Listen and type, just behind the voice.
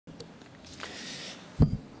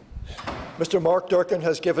Mr Mark Durkan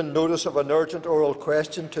has given notice of an urgent oral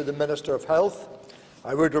question to the Minister of Health.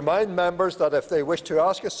 I would remind members that if they wish to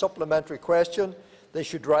ask a supplementary question, they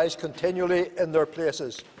should rise continually in their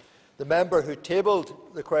places. The member who tabled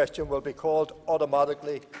the question will be called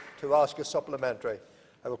automatically to ask a supplementary.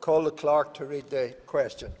 I will call the clerk to read the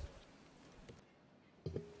question.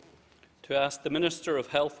 To ask the Minister of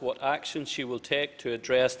Health what action she will take to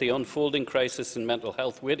address the unfolding crisis in mental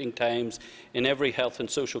health waiting times in every health and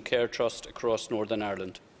social care trust across Northern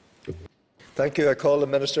Ireland. Thank you. I call the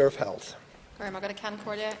Minister of Health. I'm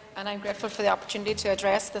grateful for the opportunity to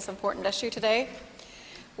address this important issue today.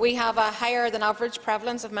 We have a higher than average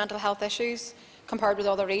prevalence of mental health issues compared with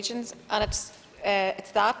other regions, and it's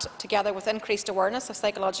that, together with increased awareness of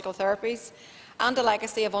psychological therapies and a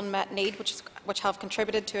legacy of unmet need which have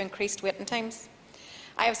contributed to increased waiting times.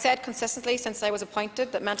 I have said consistently since I was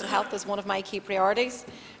appointed that mental health is one of my key priorities,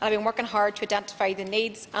 and I have been working hard to identify the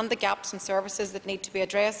needs and the gaps in services that need to be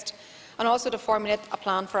addressed, and also to formulate a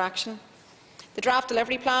plan for action. The draft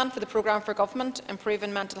delivery plan for the Programme for Government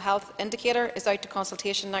Improving Mental Health Indicator is out to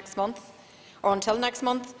consultation next month, or until next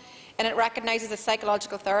month, and it recognises that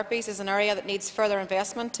psychological therapies is an area that needs further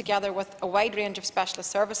investment, together with a wide range of specialist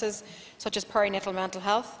services, such as perinatal mental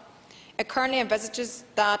health. It currently envisages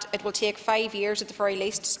that it will take 5 years at the very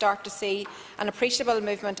least to start to see an appreciable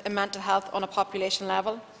movement in mental health on a population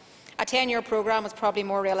level. A 10-year programme is probably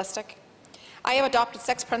more realistic. I have adopted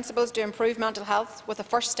 6 principles to improve mental health, with the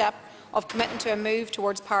first step of committing to a move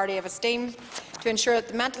towards parity of esteem, to ensure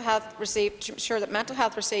that mental health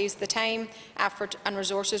receives the time, effort and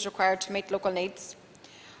resources required to meet local needs.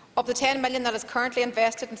 Of the 10 million that is currently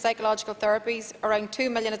invested in psychological therapies, around 2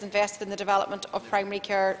 million is invested in the development of primary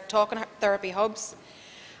care talk and therapy hubs.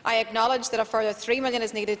 I acknowledge that a further 3 million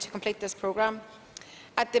is needed to complete this programme.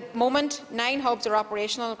 At the moment, 9 hubs are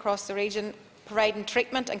operational across the region, providing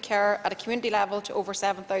treatment and care at a community level to over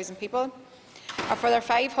 7,000 people. A further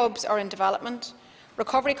 5 hubs are in development.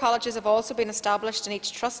 Recovery colleges have also been established in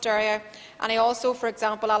each trust area, and I also, for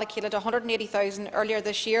example, allocated $180,000 earlier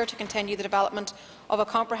this year to continue the development of a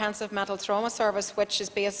comprehensive mental trauma service, which is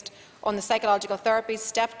based on the psychological therapies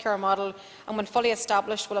stepped care model, and when fully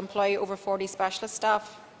established will employ over 40 specialist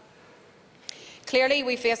staff. Clearly,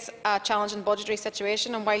 we face a challenging budgetary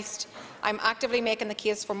situation, and whilst I am actively making the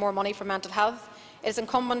case for more money for mental health, it is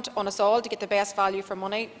incumbent on us all to get the best value for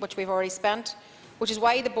money, which we have already spent, which is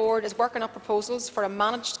why the Board is working up proposals for a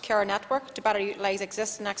managed care network to better utilise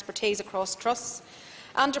existing expertise across trusts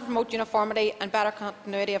and to promote uniformity and better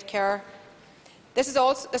continuity of care. This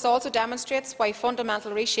also demonstrates why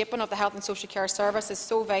fundamental reshaping of the health and social care service is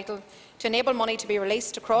so vital, to enable money to be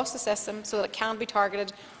released across the system so that it can be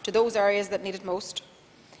targeted to those areas that need it most.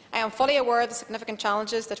 I am fully aware of the significant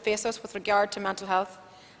challenges that face us with regard to mental health.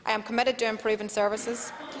 I am committed to improving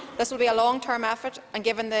services. This will be a long-term effort, and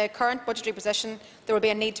given the current budgetary position, there will be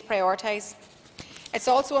a need to prioritise. It is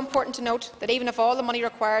also important to note that even if all the money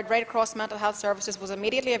required right across mental health services was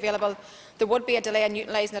immediately available, there would be a delay in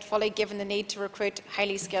utilising it fully, given the need to recruit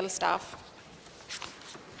highly skilled staff.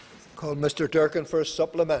 Call Mr Durkan for a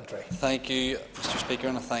supplementary. Thank you, Mr Speaker,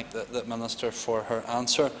 and I thank the Minister for her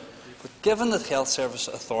answer. But given that health service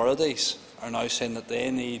authorities are now saying that they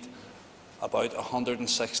need about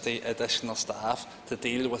 160 additional staff to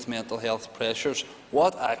deal with mental health pressures,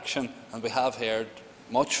 what action, and we have heard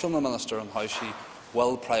much from the Minister on how she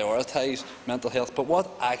will prioritise mental health, but what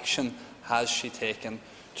action has she taken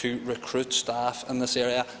to recruit staff in this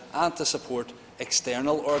area and to support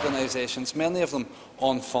external organisations, many of them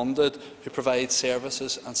unfunded, who provide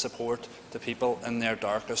services and support to people in their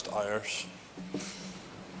darkest hours?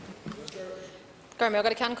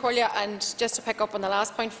 And just to pick up on the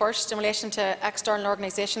last point first, in relation to external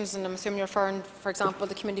organisations, and I'm assuming you're referring, for example,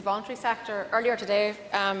 the community voluntary sector. Earlier today,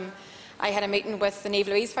 I had a meeting with the Neve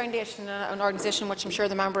Louise Foundation, an organisation which I'm sure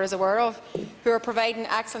the member is aware of, who are providing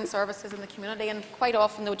excellent services in the community, and quite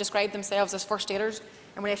often they would describe themselves as first aiders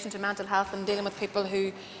in relation to mental health and dealing with people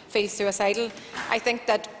who feel suicidal. I think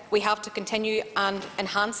that we have to continue and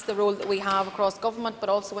enhance the role that we have across government, but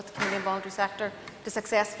also with the community and voluntary sector, to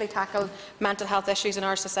successfully tackle mental health issues in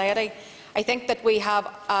our society. I think that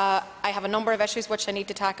I have a number of issues which I need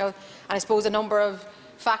to tackle, and I suppose a number of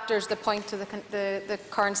factors that point to the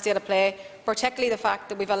current state of play, particularly the fact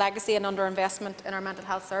that we have a legacy and underinvestment in our mental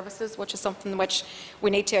health services, which is something which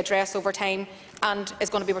we need to address over time and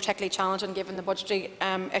is going to be particularly challenging given the budgetary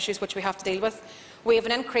issues which we have to deal with. We have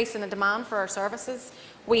an increase in the demand for our services.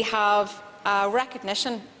 We have a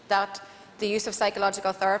recognition that the use of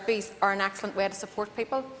psychological therapies are an excellent way to support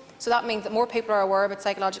people. So that means that more people are aware about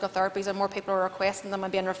psychological therapies and more people are requesting them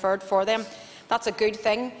and being referred for them. That's a good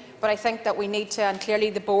thing, but I think that we need to, and clearly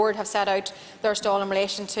the board have set out their stall in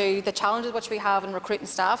relation to the challenges which we have in recruiting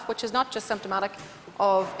staff, which is not just symptomatic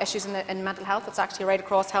of issues in mental health, it's actually right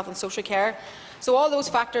across health and social care. So all those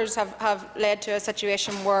factors have led to a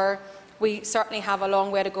situation where we certainly have a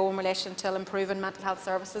long way to go in relation to improving mental health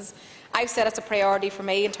services. I've said it's a priority for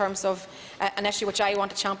me in terms of an issue which I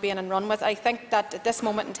want to champion and run with. I think that at this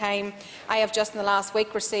moment in time, I have just in the last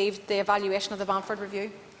week received the evaluation of the Bamford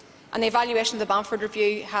Review. And the evaluation of the Bamford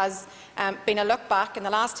Review has been a look back in the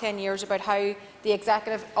last 10 years about how the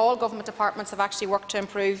executive, all government departments have actually worked to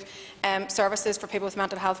improve services for people with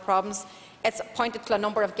mental health problems. It's pointed to a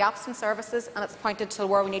number of gaps in services, and it's pointed to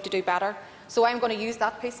where we need to do better. So I'm going to use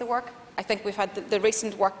that piece of work. I think we've had the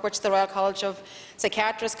recent work which the Royal College of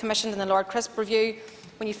Psychiatrists commissioned in the Lord Crisp Review.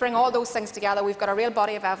 When you bring all those things together, we've got a real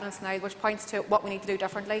body of evidence now which points to what we need to do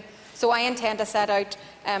differently. So I intend to set out,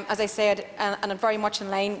 as I said, and very much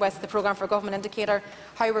in line with the Programme for Government Indicator,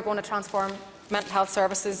 how we're going to transform mental health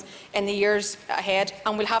services in the years ahead.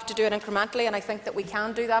 And we'll have to do it incrementally, and I think that we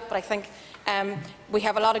can do that. But I think we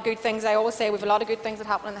have a lot of good things. I always say we have a lot of good things that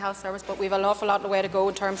happen in the health service, but we have an awful lot of way to go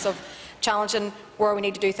in terms of challenging where we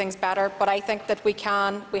need to do things better. But I think that we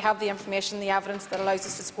have the information, the evidence that allows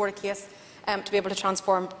us to support a case to be able to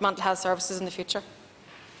transform mental health services in the future.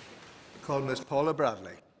 Call Ms Paula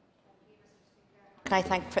Bradley. Can I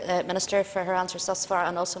thank the Minister for her answers thus far,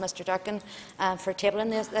 and also Mr Durkan for tabling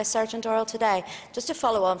this urgent oral today. Just to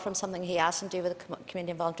follow on from something he asked and do with the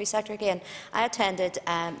community and voluntary sector again, I attended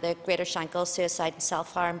the Greater Shankill Suicide and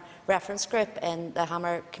Self-Harm Reference Group in the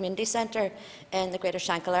Hammer Community Centre in the Greater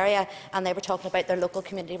Shankill area, and they were talking about their local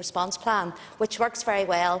community response plan, which works very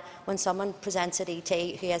well when someone presents at ET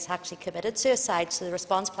who has actually committed suicide. So the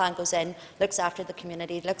response plan goes in, looks after the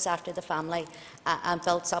community, looks after the family, and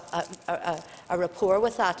builds up a rapport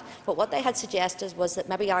with that. But what they had suggested was that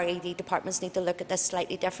maybe our ED departments need to look at this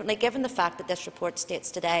slightly differently, given the fact that this report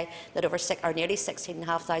states today that nearly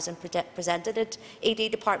 16,500 presented at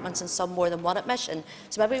ED departments, and some more than one admission.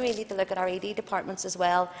 So maybe we need to look at our ED departments as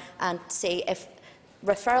well and see if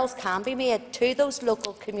referrals can be made to those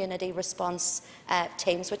local community response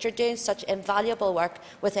teams, which are doing such invaluable work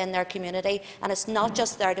within their community. And it's not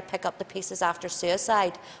just there to pick up the pieces after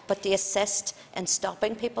suicide, but to assist in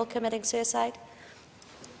stopping people committing suicide.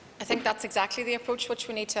 I think that's exactly the approach which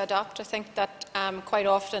we need to adopt. I think that quite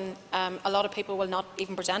often a lot of people will not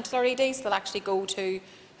even present to their EDs. They'll actually go to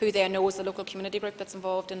who they know is the local community group that's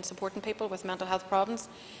involved in supporting people with mental health problems.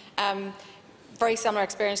 Very similar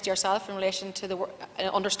experience to yourself in relation to the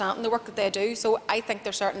understanding the work that they do. So I think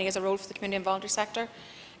there certainly is a role for the community and voluntary sector.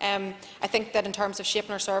 I think that in terms of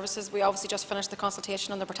shaping our services, we obviously just finished the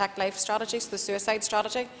consultation on the Protect Life strategy, so the suicide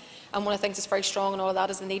strategy, and one of the things that's very strong in all of that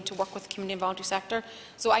is the need to work with the community and voluntary sector.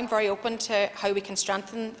 So I'm very open to how we can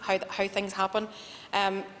strengthen how things happen.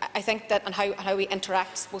 I think that and how we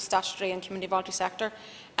interact both statutory and community voluntary sector.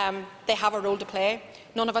 They have a role to play.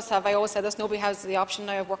 None of us have, I always say this, nobody has the option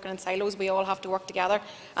now of working in silos. We all have to work together.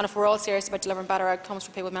 And if we're all serious about delivering better outcomes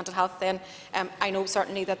for people with mental health, then I know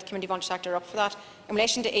certainly that the community voluntary sector are up for that. In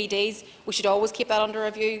relation to EDs, we should always keep that under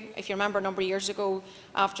review. If you remember a number of years ago,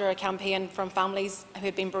 after a campaign from families who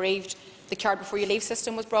had been bereaved, the Care Before You Leave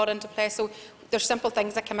system was brought into place. So there's simple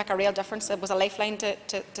things that can make a real difference. It was a lifeline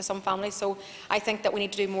to some families. So I think that we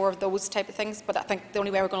need to do more of those type of things. But I think the only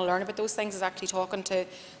way we're going to learn about those things is actually talking to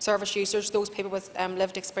service users, those people with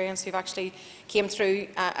lived experience who've actually came through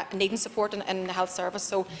needing support in the health service.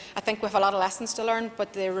 So I think we have a lot of lessons to learn.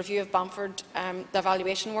 But the review of Bamford, the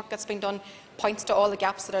evaluation work that's been done, points to all the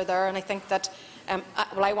gaps that are there. And I think that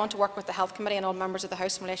I want to work with the Health Committee and all members of the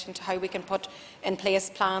House in relation to how we can put in place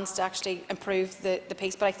plans to actually improve the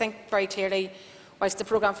piece. But I think very clearly, whilst the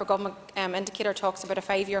Programme for Government Indicator talks about a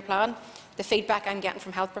 5-year plan, the feedback I'm getting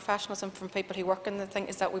from health professionals and from people who work in the thing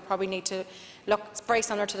is that we probably need to look, it's very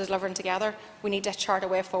similar to Delivering Together, we need to chart a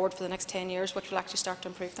way forward for the next 10 years, which will actually start to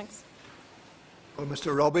improve things. Well,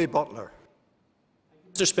 Mr Robbie Butler.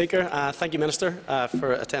 Mr Speaker, thank you, Minister,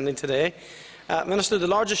 for attending today. Minister, the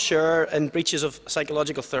largest share in breaches of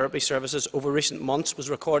psychological therapy services over recent months was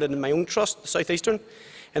recorded in my own trust, the South Eastern.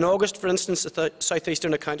 In August, for instance, the South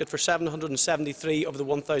Eastern accounted for 773 of the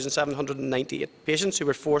 1,798 patients who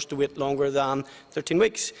were forced to wait longer than 13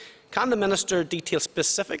 weeks. Can the Minister detail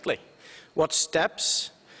specifically what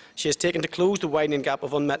steps she has taken to close the widening gap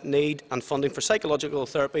of unmet need and funding for psychological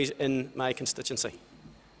therapies in my constituency?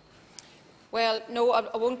 Well, no,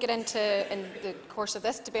 I won't get into, in the course of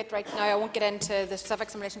this debate right now, I won't get into the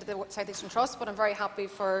specifics in relation to the South Eastern Trust, but I'm very happy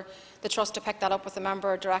for the Trust to pick that up with the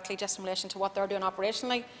member directly just in relation to what they're doing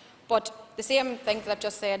operationally. But the same things that I've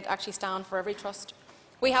just said actually stand for every trust.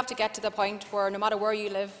 We have to get to the point where no matter where you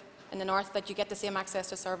live, in the north, that you get the same access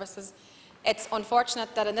to services. It's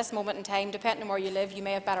unfortunate that in this moment in time, depending on where you live, you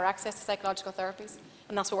may have better access to psychological therapies,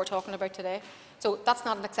 and that's what we're talking about today. So that's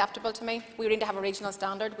not acceptable to me. We need to have a regional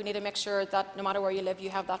standard. We need to make sure that no matter where you live, you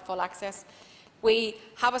have that full access. We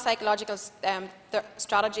have a psychological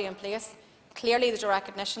strategy in place. Clearly, there's a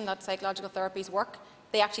recognition that psychological therapies work.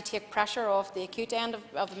 They actually take pressure off the acute end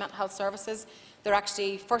of the mental health services. They're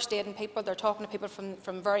actually first aiding people. They're talking to people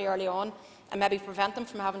from very early on, and maybe prevent them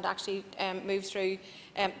from having to actually move through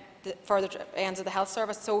the further ends of the health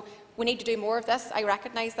service. So we need to do more of this. I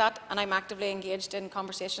recognise that, and I'm actively engaged in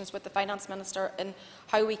conversations with the Finance Minister in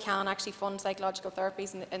how we can actually fund psychological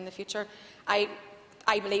therapies in the future.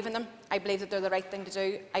 I believe in them. I believe that they're the right thing to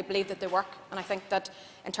do. I believe that they work, and I think that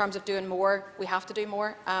in terms of doing more, we have to do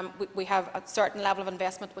more. We have a certain level of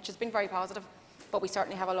investment which has been very positive, but we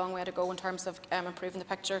certainly have a long way to go in terms of improving the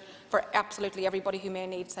picture for absolutely everybody who may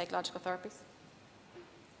need psychological therapies.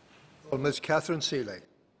 Well, Ms. Catherine Seeley.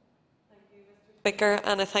 Speaker,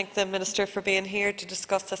 and I thank the Minister for being here to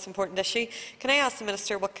discuss this important issue. Can I ask the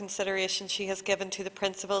Minister what consideration she has given to the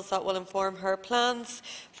principles that will inform her plans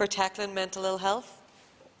for tackling mental ill health?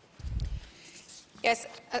 Yes,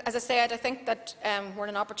 as I said, I think that we're in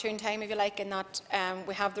an opportune time, if you like, in that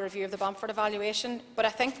we have the review of the Bamford evaluation. But I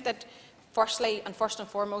think that first and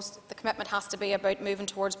foremost, the commitment has to be about moving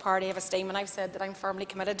towards parity of esteem, and I've said that I'm firmly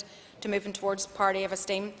committed to moving towards parity of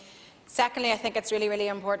esteem. Secondly, I think it's really, really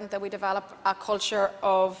important that we develop a culture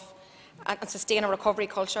of and sustain a recovery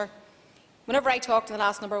culture. Whenever I talked in the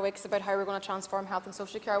last number of weeks about how we're going to transform health and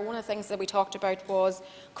social care, one of the things that we talked about was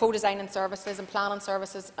co-designing services and planning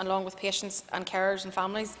services along with patients and carers and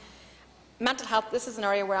families. Mental health, this is an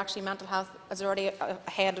area where actually mental health is already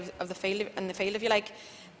ahead of the field, if you like.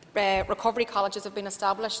 Recovery colleges have been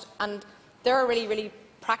established, and there are really, really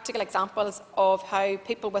practical examples of how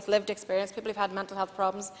people with lived experience, people who've had mental health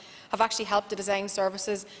problems, have actually helped to design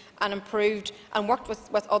services and improved and worked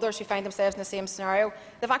with others who find themselves in the same scenario.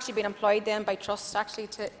 They've actually been employed then by trusts actually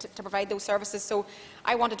to provide those services. So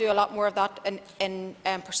I want to do a lot more of that in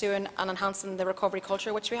pursuing and enhancing the recovery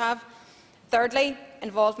culture which we have. Thirdly,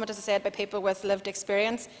 involvement, as I said, by people with lived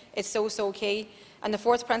experience is so key. And the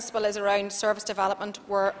fourth principle is around service development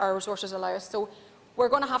where our resources allow us. So we're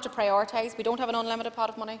going to have to prioritise. We don't have an unlimited pot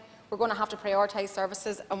of money. We're going to have to prioritise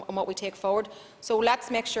services and what we take forward. So let's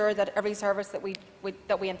make sure that every service that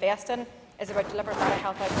we invest in is about delivering better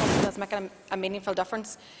health outcomes and is making a meaningful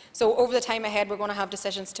difference. So over the time ahead, we're going to have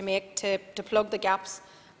decisions to make to plug the gaps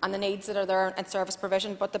and the needs that are there in service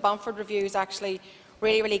provision. But the Bamford review is actually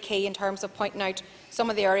really, really key in terms of pointing out some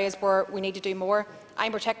of the areas where we need to do more.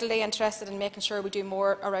 I'm particularly interested in making sure we do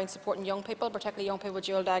more around supporting young people, particularly young people with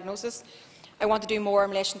dual diagnosis. I want to do more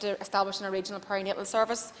in relation to establishing a regional perinatal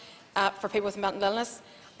service for people with mental illness.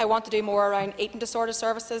 I want to do more around eating disorder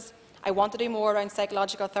services. I want to do more around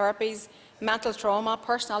psychological therapies, mental trauma,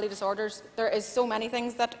 personality disorders. There is so many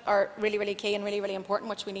things that are really, really key and really, really important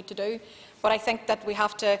which we need to do. But I think that we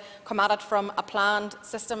have to come at it from a planned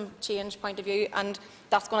system change point of view, and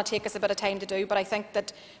that's going to take us a bit of time to do. But I think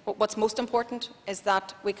that what's most important is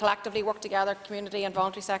that we collectively work together, community and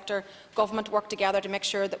voluntary sector, government work together to make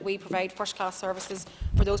sure that we provide first-class services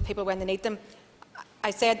for those people when they need them. I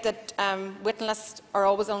said that waiting lists are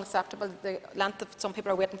always unacceptable. The length that some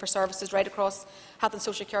people are waiting for services right across health and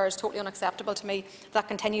social care is totally unacceptable to me. That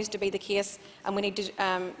continues to be the case, and we need to,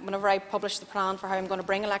 whenever I publish the plan for how I'm going to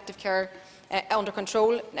bring elective care under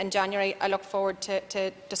control in January, I look forward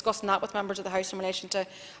to discussing that with members of the House in relation to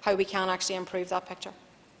how we can actually improve that picture.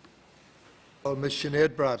 Well, Ms.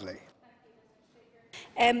 Sinead Bradley.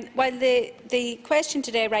 While the question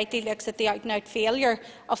today rightly looks at the out-and-out failure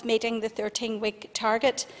of meeting the 13-week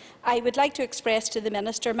target, I would like to express to the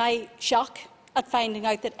Minister my shock at finding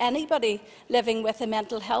out that anybody living with a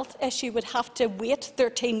mental health issue would have to wait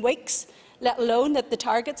 13 weeks, let alone that the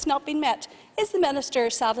target's not been met. Is the Minister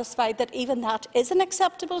satisfied that even that is an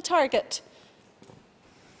acceptable target?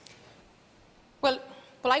 Well,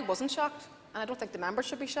 I wasn't shocked. And I don't think the members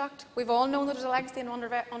should be shocked. We've all known that there's a legacy in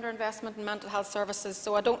underinvestment in mental health services,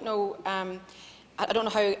 so I don't know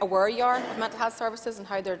how aware you are of mental health services and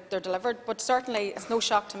how they're delivered, but certainly it's no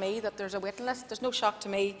shock to me that there's a waiting list. There's no shock to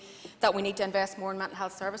me that we need to invest more in mental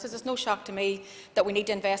health services. There's no shock to me that we need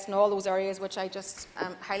to invest in all those areas which I just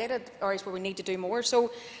highlighted, areas where we need to do more.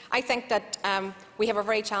 So I think that we have a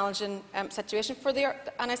very challenging situation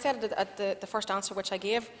and I said it at the first answer which I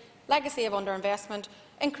gave. Legacy of underinvestment,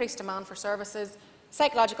 increased demand for services,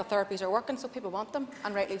 psychological therapies are working, so people want them,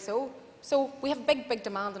 and rightly so. So we have big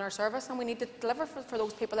demand in our service, and we need to deliver for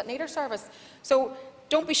those people that need our service. So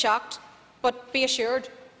don't be shocked, but be assured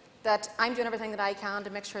that I'm doing everything that I can to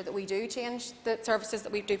make sure that we do change the services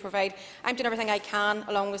that we do provide. I'm doing everything I can,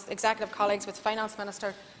 along with executive colleagues, with the Finance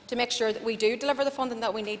Minister, to make sure that we do deliver the funding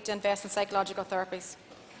that we need to invest in psychological therapies.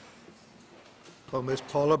 Well, Ms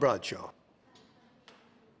Paula Bradshaw.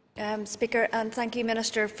 Speaker, and thank you,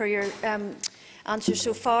 Minister, for your answer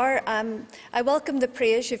so far. I welcome the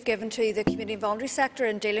praise you've given to the community and voluntary sector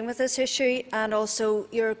in dealing with this issue, and also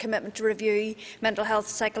your commitment to review mental health,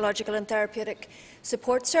 psychological and therapeutic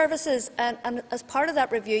support services. And as part of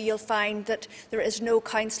that review, you'll find that there is no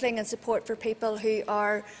counselling and support for people who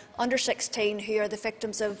are under 16 who are the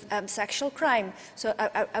victims of sexual crime. So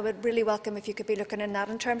I would really welcome if you could be looking in that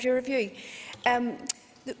in terms of your review.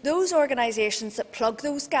 Those organisations that plug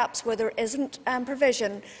those gaps where there isn't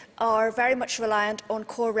provision are very much reliant on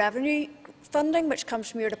core revenue funding, which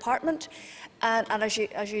comes from your department, and as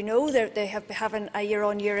you know, they have been having a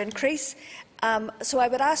year-on-year increase. So I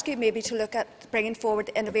would ask you maybe to look at bringing forward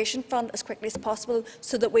the Innovation Fund as quickly as possible,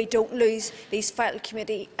 so that we don't lose these vital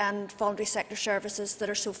community and voluntary sector services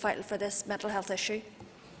that are so vital for this mental health issue.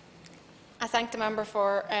 I thank the member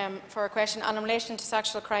for a question. And in relation to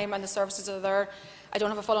sexual crime and the services that are there, I don't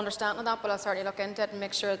have a full understanding of that, but I'll certainly look into it and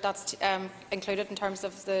make sure that that's included in terms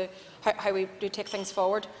of how we do take things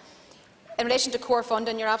forward. In relation to core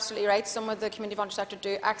funding, you're absolutely right. Some of the community voluntary sector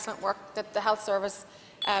do excellent work that the health service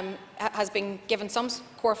has been given some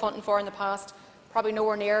core funding for in the past, probably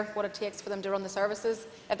nowhere near what it takes for them to run the services.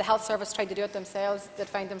 If the health service tried to do it themselves, they'd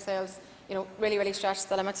find themselves really stretched to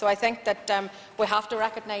the limit. So I think that we have to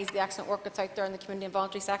recognise the excellent work that's out there in the community and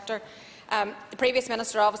voluntary sector. The previous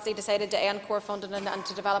minister obviously decided to end core funding and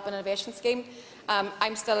to develop an innovation scheme.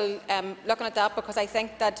 I'm still looking at that, because I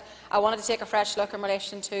think that I wanted to take a fresh look in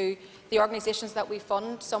relation to the organisations that we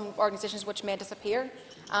fund, some organisations which may disappear,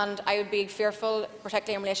 and I would be fearful,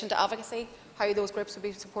 particularly in relation to advocacy, how those groups would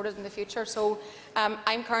be supported in the future. So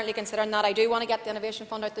I'm currently considering that. I do want to get the Innovation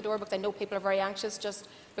Fund out the door, because I know people are very anxious just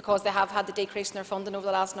because they have had the decrease in their funding over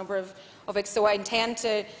the last number of weeks. So I intend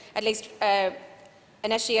to at least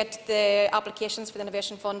initiate the applications for the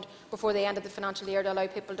Innovation Fund before the end of the financial year to allow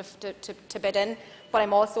people to bid in. But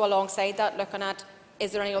I'm also alongside that looking at,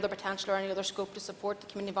 is there any other potential or any other scope to support the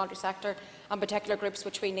community and voluntary sector and particular groups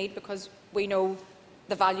which we need, because we know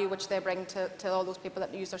the value which they bring to all those people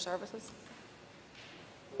that use their services.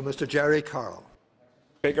 Mr Jerry Carroll.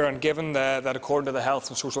 Speaker, and given that according to the Health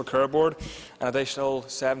and Social Care Board, an additional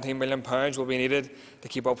 £17 million will be needed to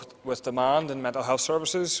keep up with demand in mental health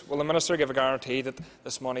services, will the Minister give a guarantee that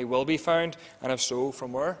this money will be found, and if so,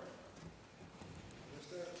 from where?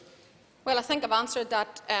 Well, I think I've answered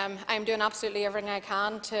that. I'm doing absolutely everything I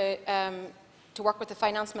can to work with the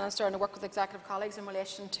Finance Minister and to work with executive colleagues in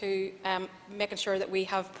relation to making sure that we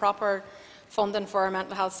have proper funding for our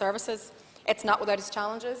mental health services. It's not without its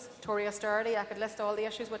challenges. Tory austerity, I could list all the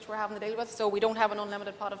issues which we're having to deal with, so we don't have an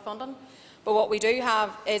unlimited pot of funding. But what we do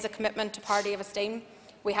have is a commitment to parity of esteem.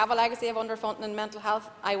 We have a legacy of underfunding in mental health.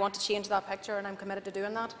 I want to change that picture, and I'm committed to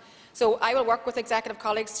doing that. So I will work with executive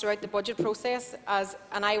colleagues throughout the budget process,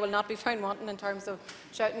 and I will not be found wanting in terms of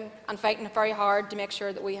shouting and fighting very hard to make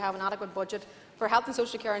sure that we have an adequate budget for health and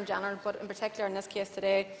social care in general, but in particular in this case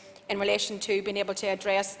today, in relation to being able to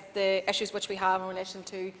address the issues which we have in relation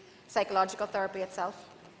to psychological therapy itself.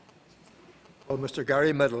 Well, Mr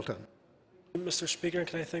Gary Middleton. Mr Speaker,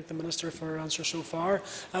 can I thank the Minister for her answer so far.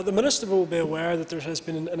 The Minister will be aware that there has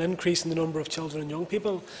been an increase in the number of children and young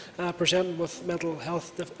people presenting with mental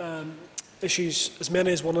health issues, as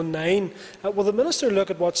many as 1 in 9. Will the Minister look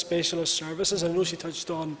at what specialist services, I know she touched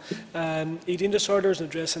on eating disorders and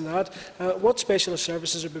addressing that, what specialist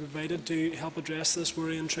services are being provided to help address this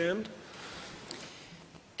worrying trend?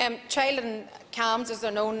 Child and CAMS, as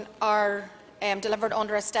they're known, are delivered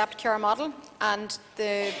under a stepped care model, and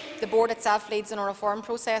the board itself leads in a reform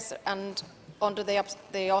process and under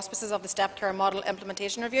the auspices of the stepped care model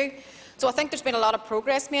implementation review. So I think there's been a lot of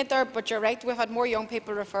progress made there, but you're right, we've had more young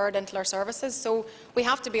people referred into our services, so we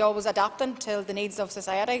have to be always adapting to the needs of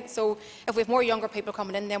society. So if we have more younger people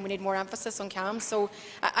coming in, then we need more emphasis on CAMS. So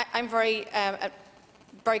I'm very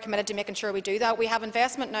committed to making sure we do that. We have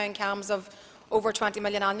investment now in CAMS of over 20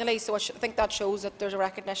 million annually, so I think that shows that there's a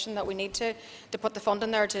recognition that we need to put the fund in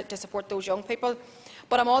there to support those young people.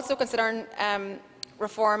 But I'm also considering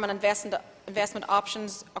reform and investment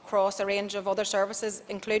options across a range of other services,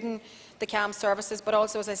 including the CAMS services, but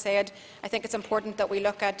also, as I said, I think it's important that we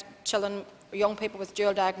look at children, young people with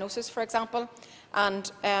dual diagnosis, for example,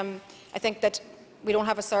 and I think that we don't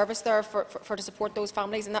have a service there to support those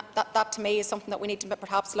families, and that to me is something that we need to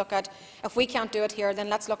perhaps look at. If we can't do it here, then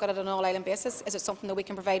let's look at it on an all-island basis. Is it something that we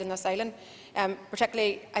can provide in this island?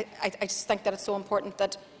 Particularly, I just think that it's so important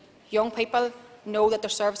that young people know that their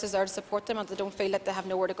services are to support them and they don't feel that they have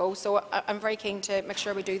nowhere to go. So I'm very keen to make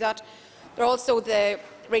sure we do that. There are also the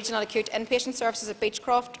regional acute inpatient services at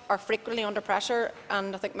Beechcroft are frequently under pressure,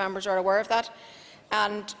 and I think members are aware of that.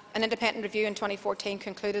 And an independent review in 2014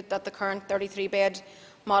 concluded that the current 33-bed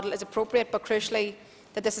model is appropriate, but crucially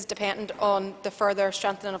that this is dependent on the further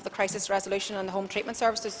strengthening of the crisis resolution and the home treatment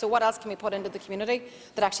services. So what else can we put into the community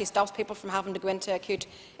that actually stops people from having to go into acute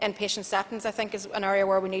inpatient settings, I think is an area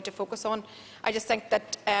where we need to focus on. I just think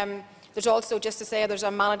that there's also, just to say, there's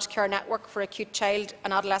a managed care network for acute child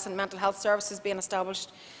and adolescent mental health services being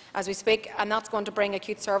established as we speak, and that's going to bring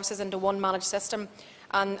acute services into one managed system,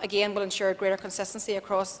 and again will ensure greater consistency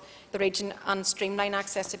across the region and streamline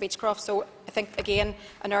access to Beechcroft. So I think, again,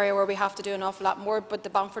 an area where we have to do an awful lot more, but the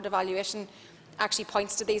Bamford evaluation actually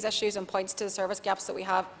points to these issues and points to the service gaps that we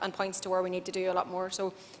have and points to where we need to do a lot more.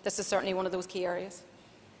 So this is certainly one of those key areas.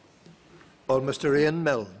 Well, Mr. Ian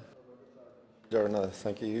Milne.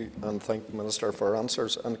 Thank you, and thank the Minister for her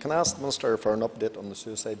answers. And can I ask the Minister for an update on the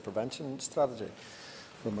suicide prevention strategy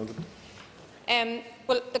for a moment?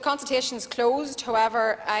 Well, the consultation is closed.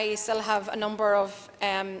 However, I still have a number of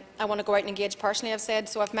I want to go out and engage personally, I've said.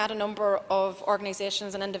 So I've met a number of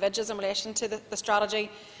organisations and individuals in relation to the strategy.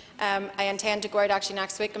 I intend to go out actually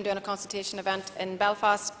next week. I'm doing a consultation event in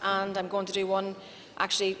Belfast, and I'm going to do one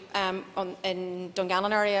actually in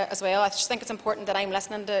Dungannon area as well. I just think it's important that I'm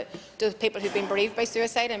listening to people who've been bereaved by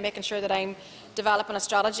suicide and making sure that I'm developing a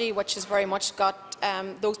strategy which has very much got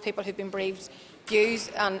those people who've been bereaved views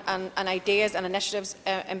and ideas and initiatives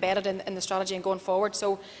embedded in the strategy and going forward.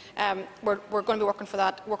 So we're going to be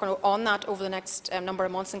working on that over the next number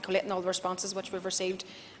of months and collating all the responses which we've received.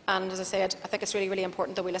 And as I said, I think it's really, really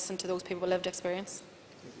important that we listen to those people with lived experience.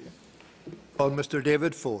 Well, Mr.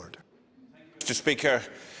 David Ford. Mr. Speaker,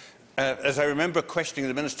 as I remember questioning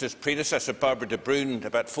the Minister's predecessor, Barbara de Bruyn,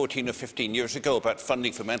 about 14 or 15 years ago about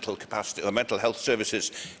funding for mental health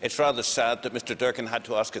services, it's rather sad that Mr Durkan had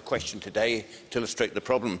to ask a question today to illustrate the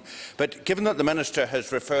problem. But given that the Minister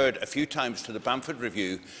has referred a few times to the Bamford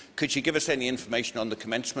Review, could she give us any information on the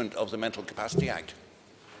commencement of the Mental Capacity Act?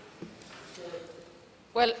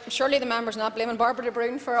 Well, surely the member is not blaming Barbara de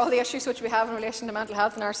Bruyn for all the issues which we have in relation to mental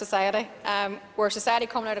health in our society. We're a society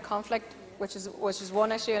coming out of conflict, which is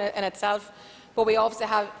one issue in itself, but we obviously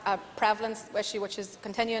have a prevalence issue which is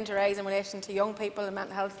continuing to rise in relation to young people and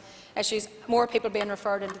mental health issues, more people being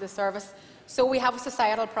referred into the service. So we have a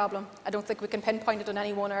societal problem. I don't think we can pinpoint it in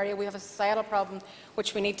any one area. We have a societal problem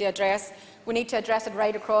which we need to address. We need to address it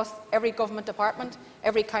right across every government department,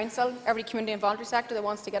 every council, every community and voluntary sector that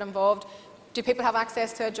wants to get involved. Do people have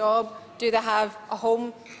access to a job? Do they have a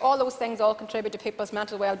home? All those things all contribute to people's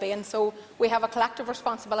mental well-being. So we have a collective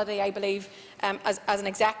responsibility, I believe, as an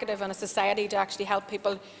executive and a society to actually help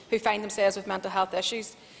people who find themselves with mental health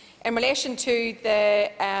issues. In relation to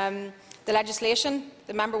the legislation,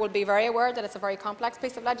 the member will be very aware that it's a very complex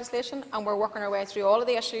piece of legislation, and we're working our way through all of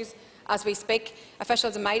the issues as we speak.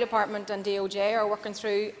 Officials in my department and DOJ are working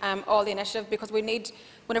through all the initiatives, because we need,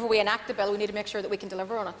 whenever we enact the bill, we need to make sure that we can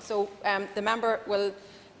deliver on it. So the member will,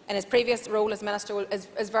 in his previous role as Minister,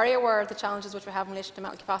 is very aware of the challenges which we have in relation to the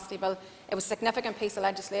Mental Capacity Bill. It was a significant piece of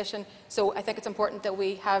legislation, so I think it's important that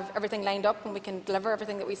we have everything lined up and we can deliver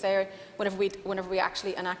everything that we say whenever we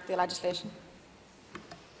actually enact the legislation.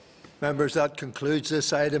 Members, that concludes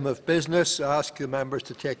this item of business. I ask the members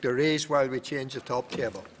to take their ease while we change the top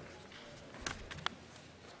table.